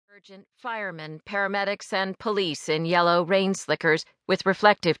sergeant, firemen, paramedics, and police in yellow rain slickers with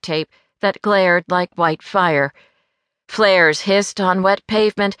reflective tape that glared like white fire. Flares hissed on wet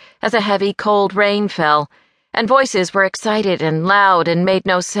pavement as a heavy, cold rain fell, and voices were excited and loud and made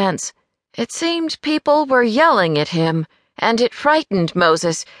no sense. It seemed people were yelling at him, and it frightened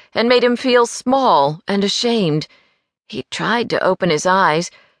Moses and made him feel small and ashamed. He tried to open his eyes,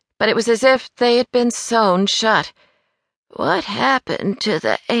 but it was as if they had been sewn shut. "What happened to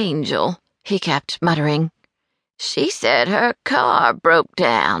the angel?" he kept muttering. "She said her car broke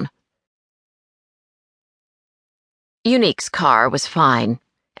down." Unique's car was fine,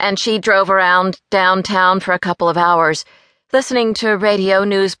 and she drove around downtown for a couple of hours, listening to radio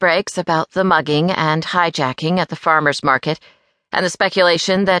news breaks about the mugging and hijacking at the farmers' market, and the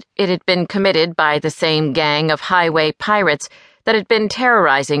speculation that it had been committed by the same gang of highway pirates that had been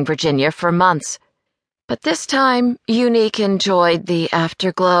terrorizing Virginia for months. But this time, Unique enjoyed the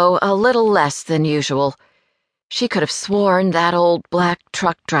afterglow a little less than usual. She could have sworn that old black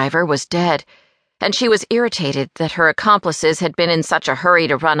truck driver was dead, and she was irritated that her accomplices had been in such a hurry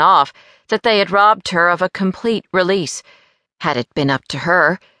to run off that they had robbed her of a complete release. Had it been up to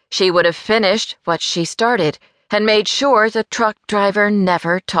her, she would have finished what she started and made sure the truck driver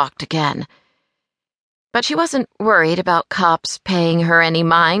never talked again. But she wasn't worried about cops paying her any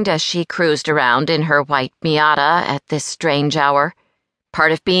mind as she cruised around in her white Miata at this strange hour.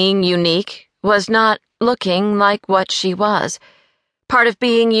 Part of being unique was not looking like what she was. Part of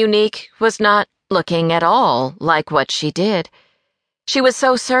being unique was not looking at all like what she did. She was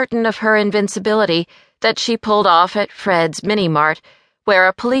so certain of her invincibility that she pulled off at Fred's Mini-Mart, where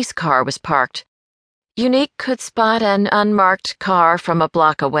a police car was parked. Unique could spot an unmarked car from a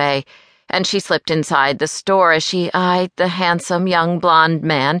block away, and she slipped inside the store as she eyed the handsome young blonde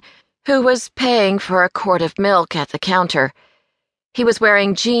man who was paying for a quart of milk at the counter. He was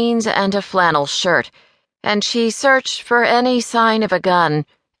wearing jeans and a flannel shirt, and she searched for any sign of a gun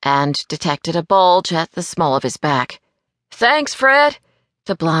and detected a bulge at the small of his back. "Thanks, Fred,"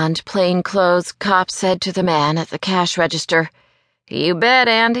 the blonde plainclothes cop said to the man at the cash register. "You bet,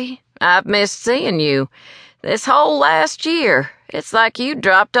 Andy. I've missed seeing you. This whole last year. It's like you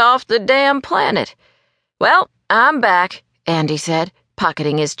dropped off the damn planet." "Well, I'm back," Andy said,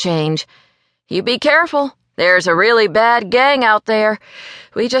 pocketing his change. "You be careful. There's a really bad gang out there.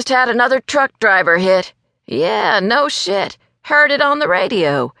 We just had another truck driver hit." "Yeah, no shit. Heard it on the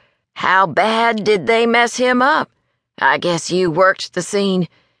radio. How bad did they mess him up? I guess you worked the scene."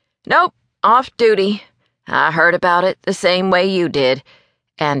 "Nope, off duty. I heard about it the same way you did,"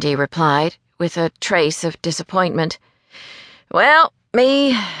 Andy replied, with a trace of disappointment. "Well,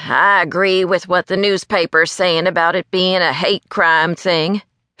 I agree with what the newspaper's saying about it being a hate crime thing,"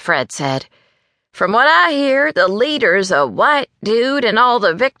 Fred said. "From what I hear, the leader's a white dude and all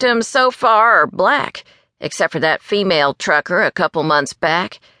the victims so far are black, except for that female trucker a couple months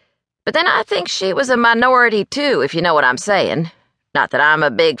back. But then I think she was a minority too, if you know what I'm saying. Not that I'm a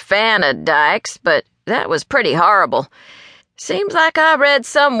big fan of dykes, but that was pretty horrible. Seems like I read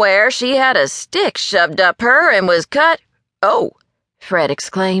somewhere she had a stick shoved up her and was cut." "Oh!" Fred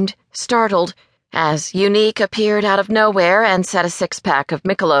exclaimed, startled, as Unique appeared out of nowhere and set a six-pack of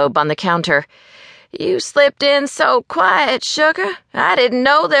Michelob on the counter. "You slipped in so quiet, sugar. I didn't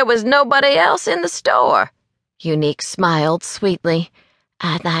know there was nobody else in the store." Unique smiled sweetly.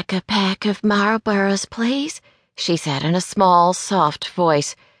 "I'd like a pack of Marlboros, please," she said in a small, soft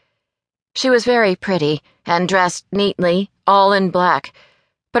voice. She was very pretty and dressed neatly, all in black,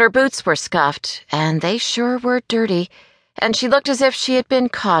 but her boots were scuffed, and they sure were dirty, and she looked as if she had been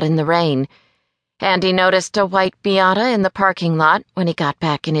caught in the rain. Andy noticed a white Miata in the parking lot when he got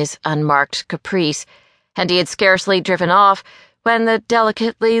back in his unmarked Caprice, and he had scarcely driven off when the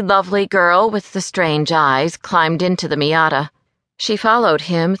delicately lovely girl with the strange eyes climbed into the Miata. She followed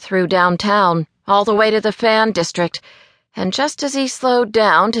him through downtown, all the way to the Fan District, and just as he slowed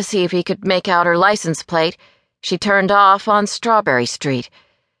down to see if he could make out her license plate, she turned off on Strawberry Street.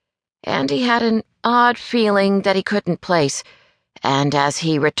 Andy had an odd feeling that he couldn't place, and as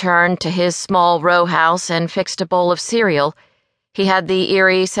he returned to his small row house and fixed a bowl of cereal, he had the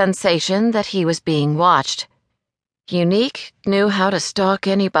eerie sensation that he was being watched. Unique knew how to stalk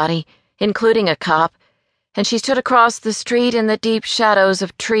anybody, including a cop, and she stood across the street in the deep shadows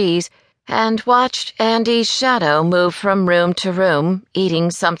of trees and watched Andy's shadow move from room to room,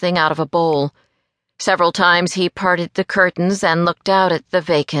 eating something out of a bowl. Several times he parted the curtains and looked out at the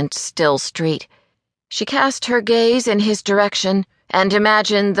vacant, still street. She cast her gaze in his direction and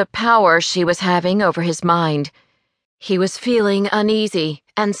imagined the power she was having over his mind. He was feeling uneasy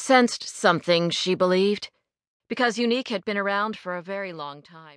and sensed something, she believed, because Unique had been around for a very long time.